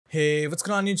Hey, what's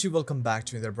going on YouTube? Welcome back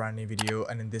to another brand new video,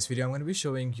 and in this video I'm going to be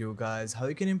showing you guys how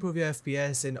you can improve your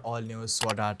FPS in all new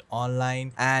Sword Art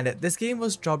Online. And this game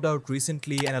was dropped out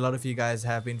recently and a lot of you guys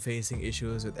have been facing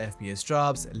issues with FPS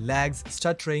drops, lags,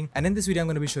 stuttering, and in this video I'm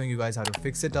going to be showing you guys how to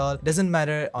fix it all. Doesn't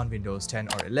matter on Windows 10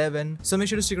 or 11, so make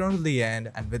sure to stick around till the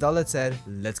end. And with all that said,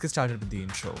 let's get started with the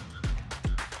intro.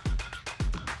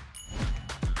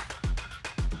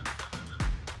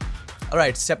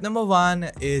 Alright, step number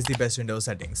 1 is the best Windows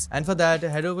settings, and for that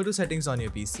head over to settings on your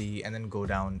PC and then go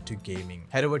down to gaming.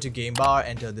 Head over to game bar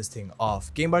and turn this thing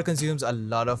off. Game bar consumes a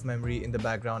lot of memory in the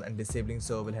background and disabling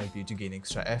so will help you to gain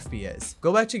extra FPS.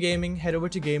 Go back to gaming, head over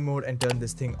to game mode and turn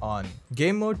this thing on.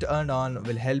 Game mode turned on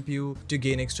will help you to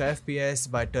gain extra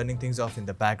FPS by turning things off in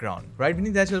the background. Right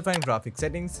beneath that you'll find graphic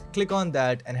settings. Click on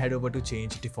that and head over to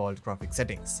change default graphic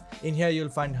settings. In here you'll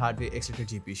find hardware extended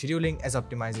GPU scheduling as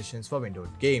optimizations for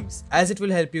windowed games, as it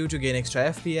will help you to gain extra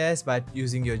FPS by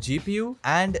using your GPU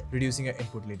and reducing your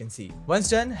input latency. Once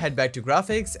done, head back to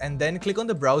graphics and then click on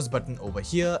the browse button over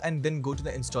here and then go to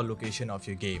the install location of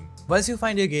your game. Once you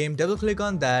find your game, double click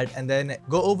on that and then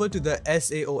go over to the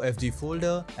SAOFD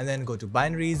folder and then go to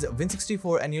binaries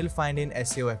Win64 and you'll find in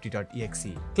SAOFD.exe.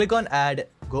 Click on add,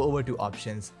 go over to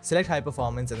options, select high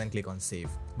performance and then click on save.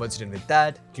 Once you're done with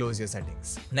that, close your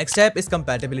settings. Next step is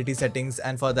compatibility settings,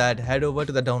 and for that head over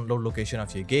to the download location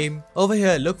of your game. Over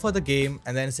here look for the game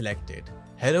and then select it.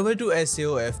 Head over to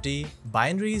SAOFD,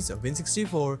 binaries,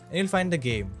 Win64 and you'll find the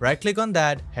game. Right click on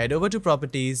that, head over to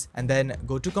properties and then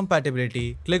go to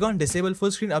compatibility, click on disable full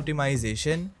screen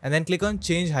optimization and then click on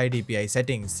change high DPI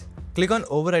settings. Click on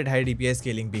override high DPI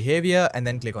scaling behavior and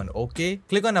then click on OK.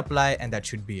 Click on apply and that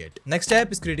should be it. Next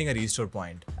step is creating a restore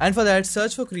point. And for that,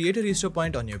 search for create a restore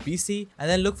point on your PC and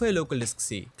then look for your local disk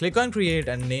C. Click on create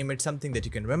and name it something that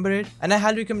you can remember it. And I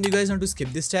highly recommend you guys not to skip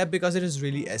this step because it is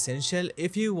really essential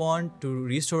if you want to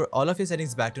restore all of your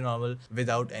settings back to normal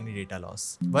without any data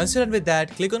loss. Once you're done with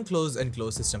that, click on close and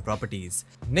close system properties.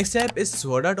 Next step is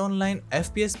Sword Art Online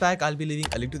FPS Pack. I'll be leaving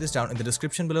a link to this down in the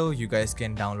description below. You guys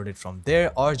can download it from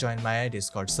there or join my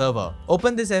Discord server.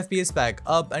 Open this FPS pack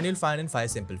up and you'll find in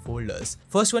 5 simple folders.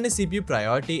 First one is CPU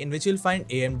priority, in which you'll find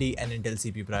AMD and Intel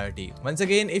CPU priority. Once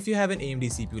again, if you have an AMD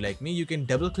CPU like me, you can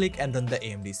double click and run the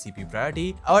AMD CPU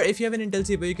priority, or if you have an Intel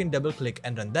CPU, you can double click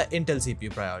and run the Intel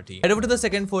CPU priority. Head over to the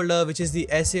second folder, which is the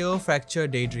SAO FPS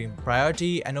Daydream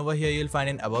Priority, and over here you'll find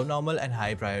in above normal and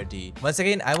high priority. Once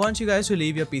again, I want you guys to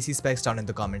leave your PC specs down in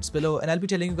the comments below and I'll be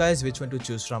telling you guys which one to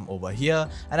choose from over here,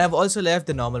 and I've also left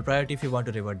the normal priority if you want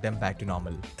to revert them back to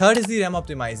normal. Third is the RAM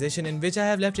optimization, in which I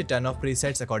have left a ton of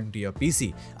presets according to your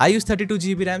PC. I use 32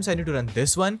 GB RAM, so I need to run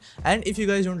this one, and if you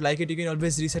guys don't like it, you can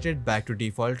always reset it back to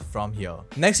default from here.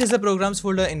 Next is the programs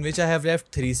folder, in which I have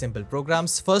left 3 simple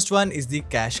programs. First one is the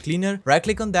cache cleaner. Right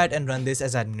click on that and run this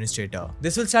as administrator.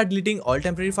 This will start deleting all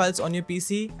temporary files on your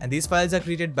PC, and these files are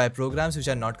created by programs which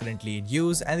are not currently in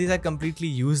use, and these are completely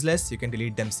useless. You can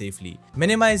delete them safely.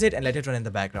 Minimize it and let it run in the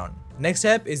background. Next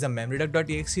step is the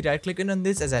memoryduct.exe. Right click and run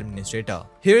this as administrator.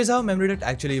 Here is how memoryduct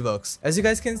actually works. As you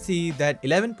guys can see that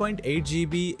 11.8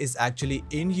 GB is actually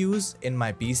in use in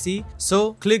my PC.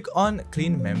 So click on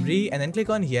clean memory and then click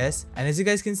on yes, and as you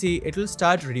guys can see, it will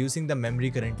start reducing the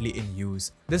memory currently in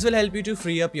use. This will help you to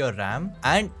free up your RAM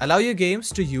and allow your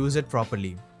games to use it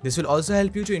properly. This will also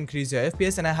help you to increase your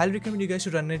FPS, and I highly recommend you guys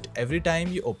to run it every time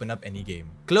you open up any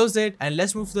game. Close it and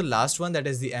let's move to the last one, that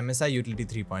is the MSI Utility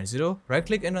 3.0. Right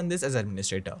click and run this as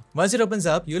administrator. Once it opens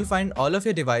up, you'll find all of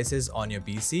your devices on your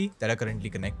PC that are currently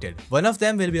connected. One of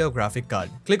them will be your graphic card.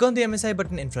 Click on the MSI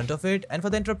button in front of it, and for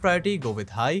the interrupt priority, go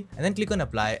with high and then click on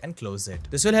apply and close it.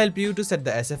 This will help you to set the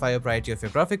SFIO priority of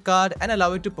your graphic card and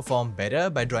allow it to perform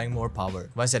better by drawing more power.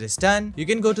 Once that is done, you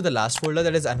can go to the last folder,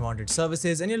 that is unwanted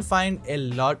services, and you'll find a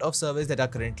lot of services that are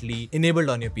currently enabled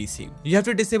on your PC. You have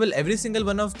to disable every single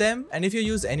one of them, and if you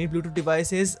use any Bluetooth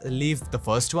devices, leave the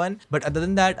first one, but other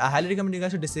than that, I highly recommend you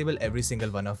guys to disable every single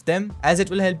one of them, as it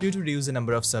will help you to reduce the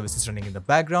number of services running in the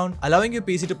background, allowing your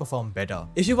PC to perform better.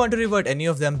 If you want to revert any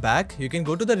of them back, you can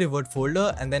go to the revert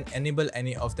folder and then enable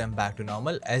any of them back to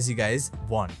normal as you guys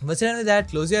want. Once you're done with that,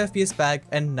 close your FPS pack,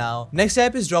 and now next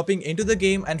step is dropping into the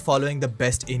game and following the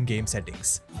best in-game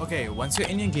settings. Okay, once you're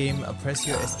in your game, press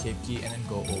your escape key and then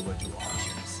go over to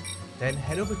options. Then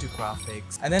head over to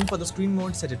graphics, and then for the screen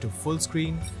mode, set it to full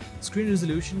screen. Screen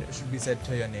resolution should be set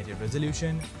to your native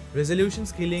resolution. Resolution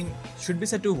scaling should be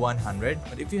set to 100,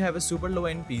 but if you have a super low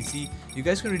end PC, you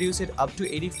guys can reduce it up to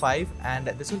 85, and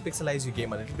this will pixelize your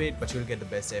game a little bit, but you'll get the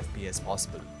best FPS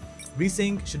possible.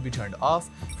 Resync should be turned off,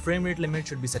 frame rate limit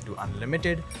should be set to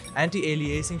unlimited,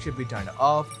 anti-aliasing should be turned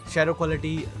off, shadow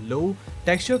quality low,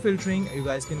 texture filtering you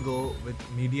guys can go with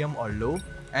medium or low,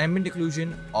 ambient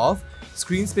occlusion off,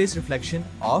 screen space reflection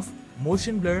off,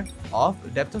 motion blur off,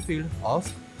 depth of field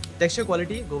off, texture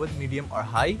quality go with medium or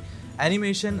high,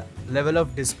 animation level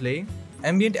of display,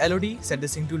 ambient LOD set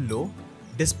this thing to low,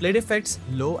 displayed effects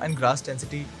low and grass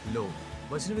density low.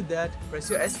 Once you're with that, press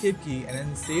your escape key and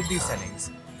then save these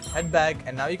settings. Head back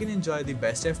and now you can enjoy the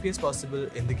best FPS possible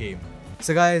in the game.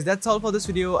 So guys, that's all for this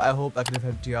video. I hope I could have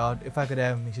helped you out. If I could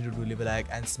have, make sure to leave a like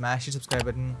and smash the subscribe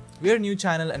button. We are a new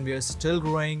channel and we are still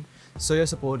growing, so your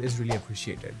support is really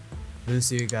appreciated. We'll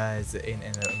see you guys in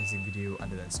another amazing video.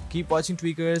 Until then, keep watching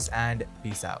Tweakers and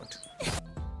peace out.